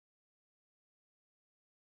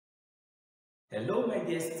Hello my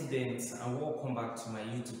dear students and welcome back to my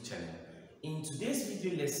YouTube channel. In today's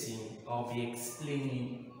video lesson, I'll be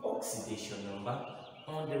explaining oxidation number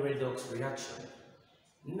on the redox reaction.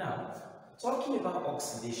 Now, talking about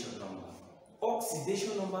oxidation number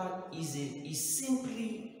is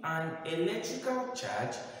simply an electrical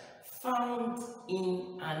charge found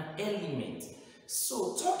in an element.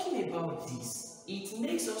 So talking about this, it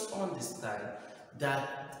makes us understand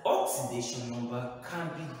that oxidation number can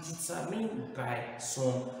be determined by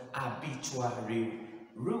some arbitrary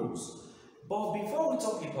rules. But before we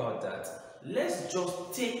talk about that, let's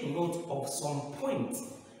just take note of some points.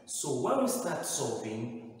 So when we start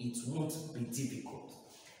solving, it won't be difficult.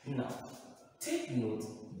 Now, take note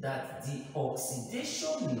that the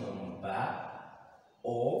oxidation number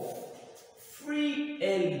of free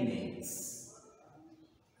elements,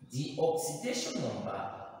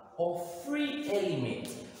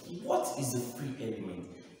 what is a free element?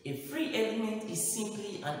 A free element is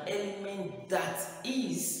simply an element that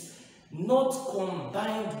is not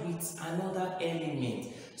combined with another element.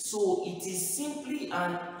 So it is simply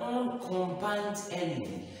an uncombined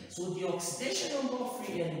element. So the oxidation number of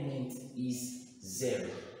free element is 0.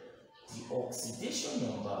 The oxidation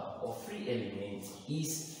number of free element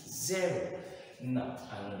is 0. Now,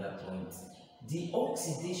 another point. The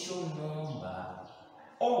oxidation number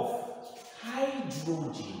of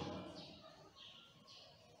hydrogen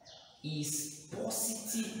is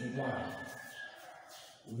positive 1,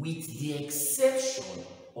 with the exception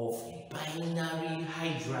of binary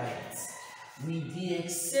hydrides.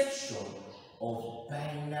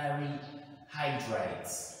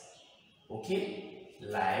 Okay,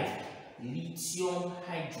 like lithium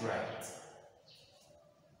hydride.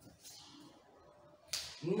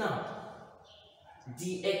 Now, with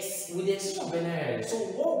the exception of binary hydrides, so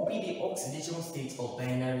what will be the oxidation state of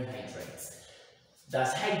binary hydrides?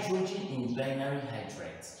 That's hydrogen in binary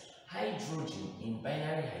hydride. Hydrogen in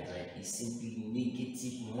binary hydride is simply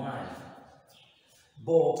 -1.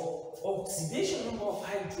 But oxidation number of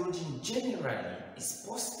hydrogen generally is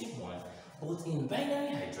 +1, but in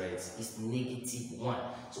binary hydrides is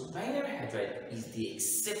 -1. So binary hydride is the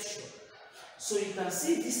exception. So you can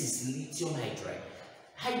see this is lithium hydride.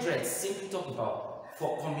 Hydrides simply talk about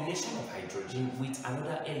for combination of hydrogen with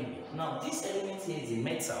another element. Now this element here is a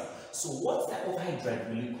metal. So what type of hydride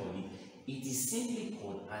will you call it? It is simply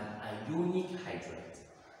called an ionic hydride.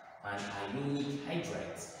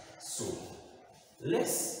 So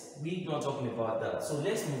we're not talking about that. So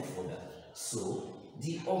let's move further. So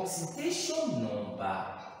the oxidation number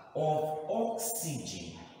of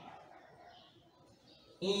oxygen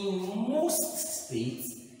in most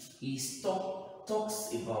states is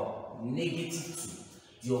talks about -2.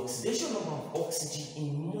 The oxidation number of oxygen in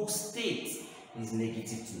most states is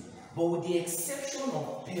 -2, but with the exception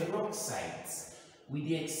of peroxides,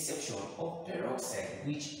 which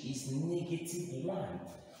is -1,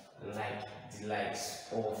 like the likes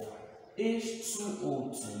of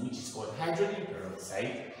H2O2, which is called hydrogen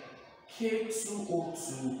peroxide,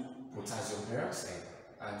 K2O2 potassium peroxide,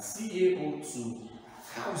 and CaO2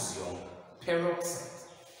 calcium peroxide.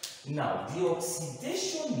 Now, the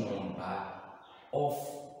oxidation number of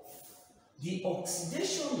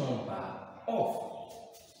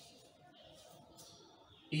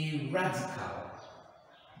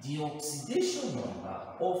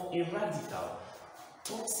a radical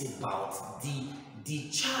talks about the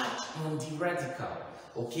charge on the radical.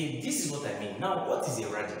 Okay, this is what I mean. Now, what is a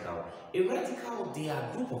radical? A radical, they are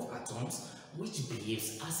a group of atoms which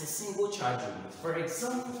behaves as a single charge unit. For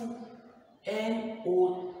example,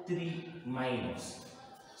 NO3 minus.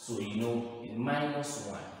 So you know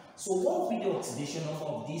 -1. So what will be the oxidation number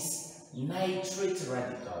of this nitrate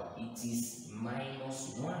radical? It is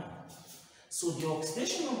 -1. So the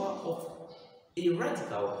oxidation number of a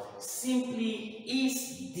radical simply is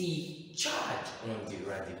the charge on the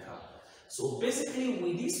radical. So basically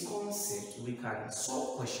with this concept we can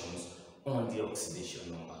solve questions on the oxidation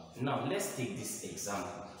number. Now let's take this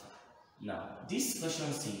example. Now this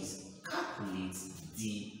question says calculate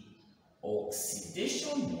the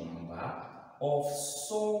oxidation number of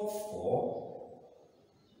sulfur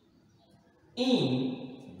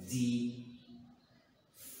in the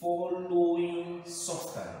following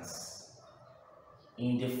substance.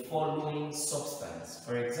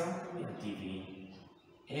 For example, we are given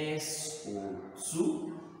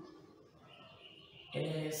SO2,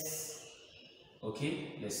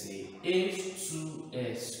 let's say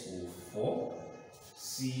H2SO4,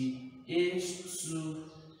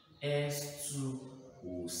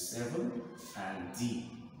 CH2S2O7, and D,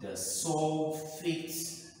 the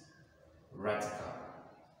sulfate radical.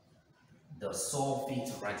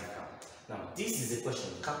 Now, this is a question: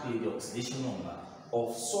 calculate the oxidation number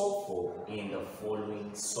of sulfur in the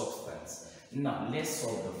following substance. Now, let's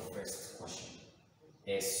solve the first question,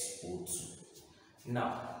 SO2.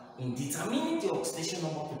 Now, in determining the oxidation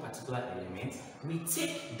number of a particular element, we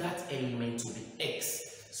take that element to be X.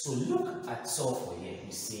 So look at sulfur here.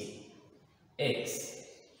 We say X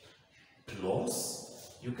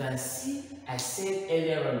plus, you can see I said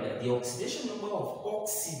earlier on that the oxidation number of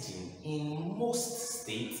oxygen in most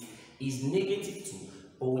states is -2,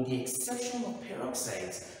 but with the exception of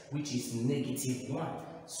peroxides, which is -1.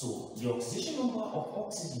 So the oxidation number of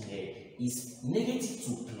oxygen here is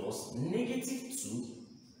 -2 plus -2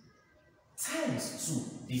 times 2,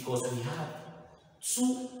 because we have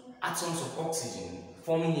 2 atoms of oxygen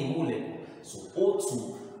forming a molecule. So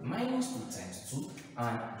O2 minus 2 times 2,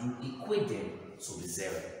 and you equate them to be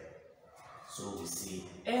 0. So we say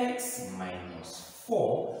X minus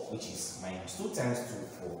 4, which is minus 2 times 2,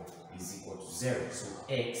 4, is equal to 0. So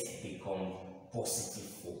X becomes positive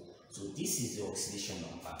 4. So this is the oxidation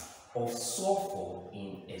number of sulfur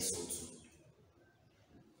in SO2.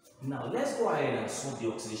 Now let's go ahead and solve the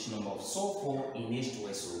oxidation number of sulfur in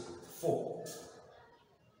H2SO4.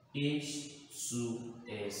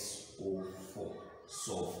 H2SO4,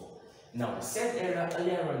 sulfur. Now we said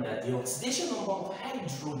earlier on that the oxidation number of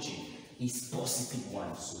hydrogen is positive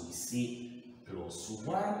 1. So we say plus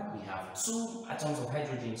 1, we have 2 atoms of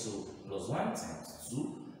hydrogen, so plus 1 times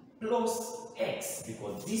 2 plus X,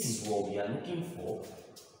 because this is what we are looking for,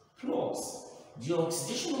 plus the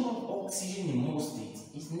oxidation number of oxygen in most states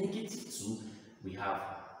is -2. We have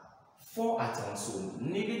 4 atoms, so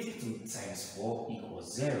 -2 times 4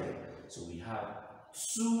 equals 0. So we have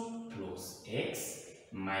 2 plus X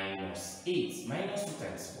minus 8. Minus 2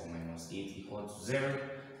 times 4 minus 8 equals 0.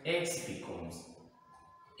 X becomes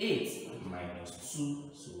 8 minus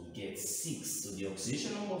 2, so we get 6. So the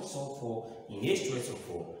oxidation number of sulfur in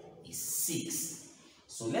H2SO4 is 6.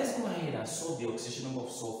 So let's go ahead and solve the oxidation number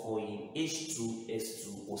of sulfur in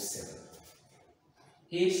H2S2O7.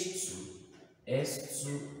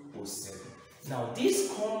 H2S2O7. Now this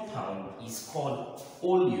compound is called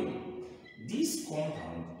oleum. This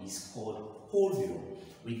compound is called oleum.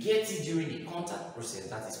 We get it during the contact process,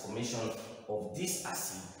 that is formation of this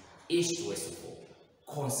acid H2SO4,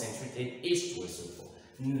 concentrated H2SO4.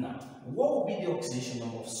 Now, what will be the oxidation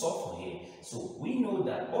number of sulfur here? So we know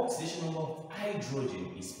that oxidation number of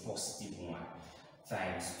hydrogen is positive 1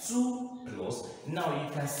 times 2 plus. Now you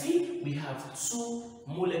can see we have 2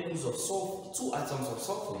 molecules of sulfur, 2 atoms of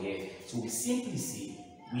sulfur here. So we simply say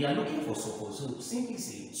we are looking for sulfur. So simply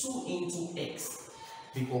say 2 into X.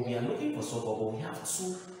 Because we are looking for sulfur, but we have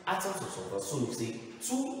 2 atoms of sulfur, so we say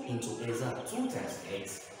 2 into X, 2 times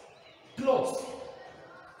X, plus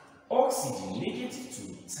oxygen,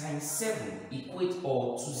 -2 times 7 equate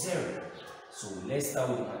all to 0. So let's start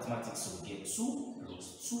with the mathematics. So we get 2 plus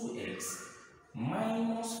 2X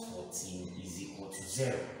minus 14 is equal to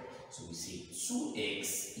 0. So we say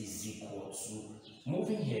 2X is equal to,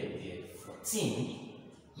 moving here we get 14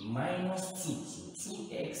 minus 2, so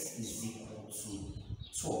 2X is equal to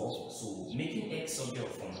 12, so making X subject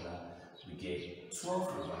of formula, we get 12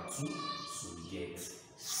 over 2, so we get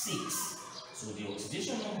 6. So the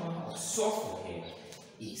oxidation number of sulfur here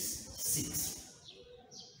is 6.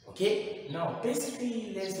 Okay, now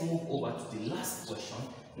basically let's move over to the last question.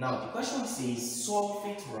 Now the question says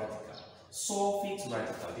sulfate radical. Sulfate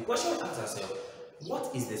radical. The question asks ourselves,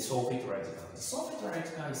 what is the sulfate radical? The sulfate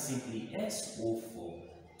radical is simply SO4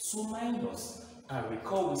 2 minus. And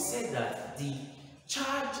recall we said that the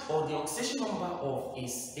charge or the oxidation number of a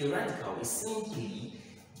radical is simply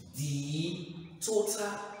the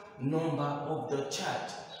total number of the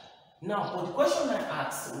charge. Now, for the question I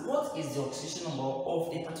asked, what is the oxidation number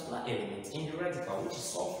of a particular element in the radical, which is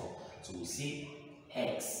sulfur? So we say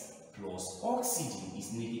X plus oxygen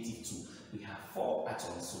is -2. We have 4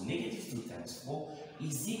 atoms, so -2 times 4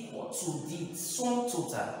 is equal to the sum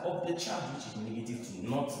total of the charge, which is -2,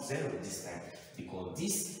 not 0 this time, because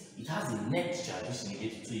this it has a net charge which is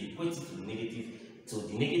 -2, so you equate it to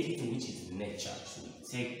the -2, which is the net charge. So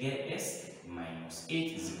we get S minus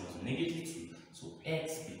 8 is equal to -2, so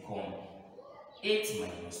X becomes 8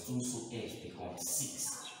 minus 2, so X becomes 6.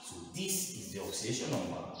 So this is the oxidation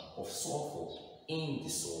number of sulfur in the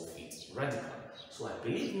sulfate radical. So I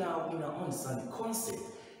believe now we now understand the concept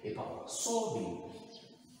about solving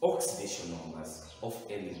oxidation numbers of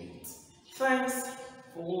elements. Thanks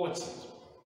for watching.